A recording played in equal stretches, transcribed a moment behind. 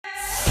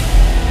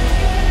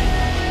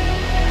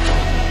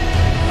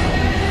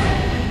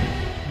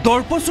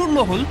দৰ্পচূৰ্ণ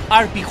হ'ল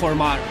RP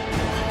শৰ্মাৰ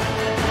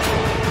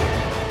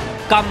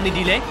কাম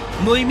নিদিলে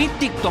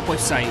নৈমিত্তিক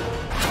তপস্যাই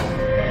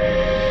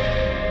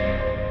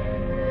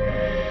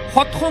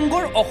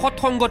সৎসংগৰ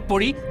অসৎসংগত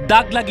পৰি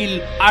দাগ লাগিল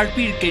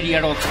RPৰ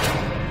কেৰিয়াৰত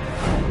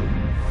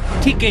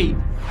ঠিকেই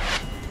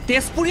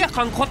তেজপুৰীয়া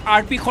সাংসদ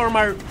RP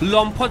শৰ্মাৰ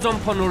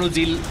লম্ফজম্ফ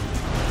নৰজিল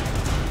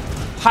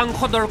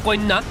সাংসদৰ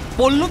কন্যা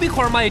পল্লৱী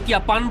শৰ্মা এতিয়া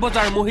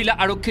পাণবজাৰ মহিলা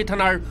আৰক্ষী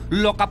থানাৰ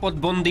লকাপত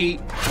বন্দী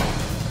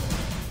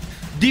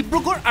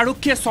ডিব্ৰুগড়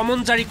আৰক্ষীয়ে সমন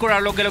জাৰি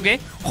কৰাৰ লগে লগে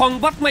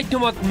সংবাদ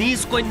মাধ্যমত নিজ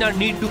কন্যাৰ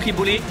নিৰ্দোষী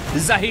বুলি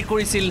জাহিৰ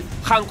কৰিছিল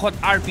সাংসদ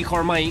RP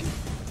শৰ্মাই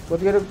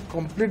গতিকে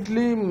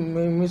কমপ্লিটলি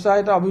মিছা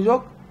এটা অভিযোগ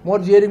মোৰ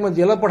জীয়েৰীক মই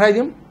জেলত পঠাই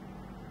দিম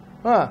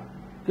হা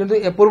কিন্তু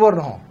এপ্ৰুভৰ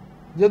নহয়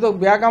যেহেতু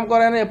বেয়া কাম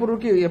কৰে নাই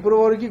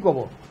এপ্ৰুভৰ কি ক'ব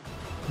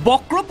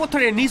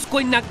বক্ৰপথৰে নিজ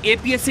কন্যাক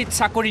APSCত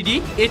চাকৰি দি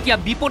এতিয়া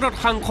বিপদত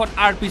সাংসদ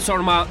RP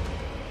শৰ্মা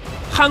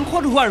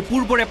সাংসদ হোৱাৰ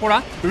পূৰ্বৰে পৰা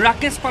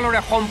ৰাকেশ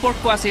পালৰে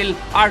সম্পৰ্ক আছিল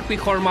RP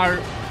শৰ্মাৰ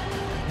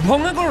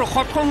ভঙাগড়ৰ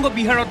সৎসংগ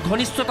বিহাৰত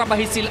ঘনিষ্ঠতা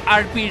বাঢ়িছিল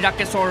RP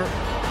ৰাকেশৰ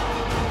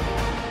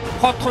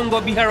সৎসংগ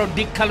বিহাৰত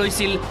দীক্ষা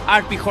লৈছিল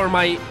RP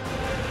শৰ্মাই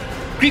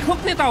কৃষক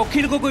নেতা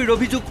অখিল গগৈৰ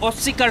অভিযোগ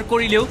অস্বীকাৰ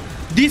কৰিলেও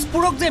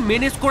দিছপুৰক যে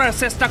মেনেজ কৰাৰ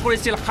চেষ্টা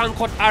কৰিছিল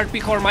সাংসদ RP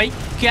শৰ্মাই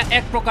সেয়া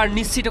এক প্ৰকাৰ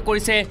নিশ্চিত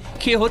কৰিছে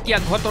শেহতীয়া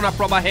ঘটনা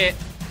প্ৰবাহে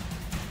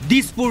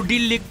দিছপুৰ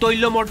দিল্লীক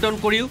তৈলমৰ্দন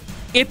কৰিও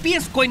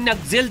APS কন্যাক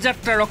জেল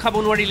যাত্ৰা ৰখাব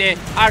নোৱাৰিলে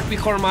RP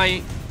শৰ্মাই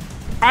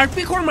RP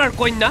শৰ্মাৰ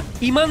কন্যা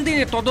ইমান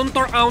দিনে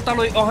তদন্তৰ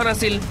আওতালৈ অহা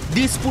নাছিল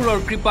দিছপুৰৰ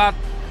কৃপাত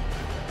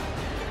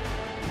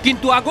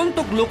কিন্তু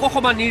আগন্তুক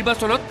লোকসভা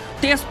নিৰ্বাচনত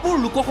তেজপুৰ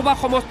লোকসভা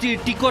সমষ্টিৰ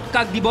টিকট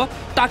কাক দিব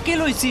তাকে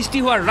লৈ সৃষ্টি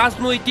হোৱা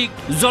ৰাজনৈতিক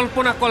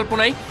জল্পনা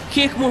কল্পনাই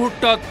শেষ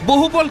মুহূৰ্তত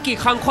বহুবলকী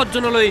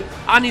সাংসদজনলৈ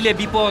আনিলে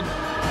বিপদ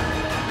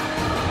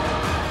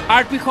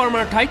RP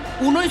শৰ্মাৰ ঠাইত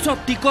 19ত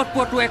টিকট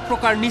পোৱাটো এক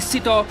প্ৰকাৰ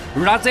নিশ্চিত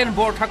ৰাজেন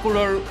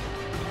বৰঠাকুৰৰ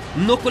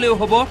নকলেও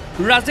হ'ব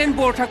ৰাজেন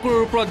বৰঠাকুৰৰ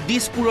ওপৰত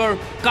দিছপুৰৰ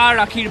কাৰ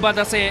আশীৰ্বাদ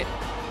আছে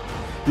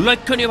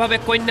লক্ষণীয়ভাৱে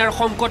কন্যাৰ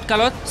সংকট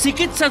কালত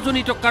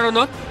চিকিৎসাজনিত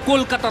কাৰণত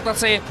কলকাতাত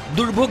আছে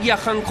দুৰ্ভগীয়া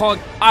সাংসদ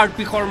RP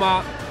Sharma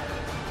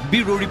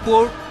bureau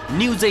report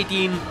news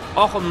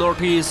 18 Assam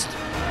north east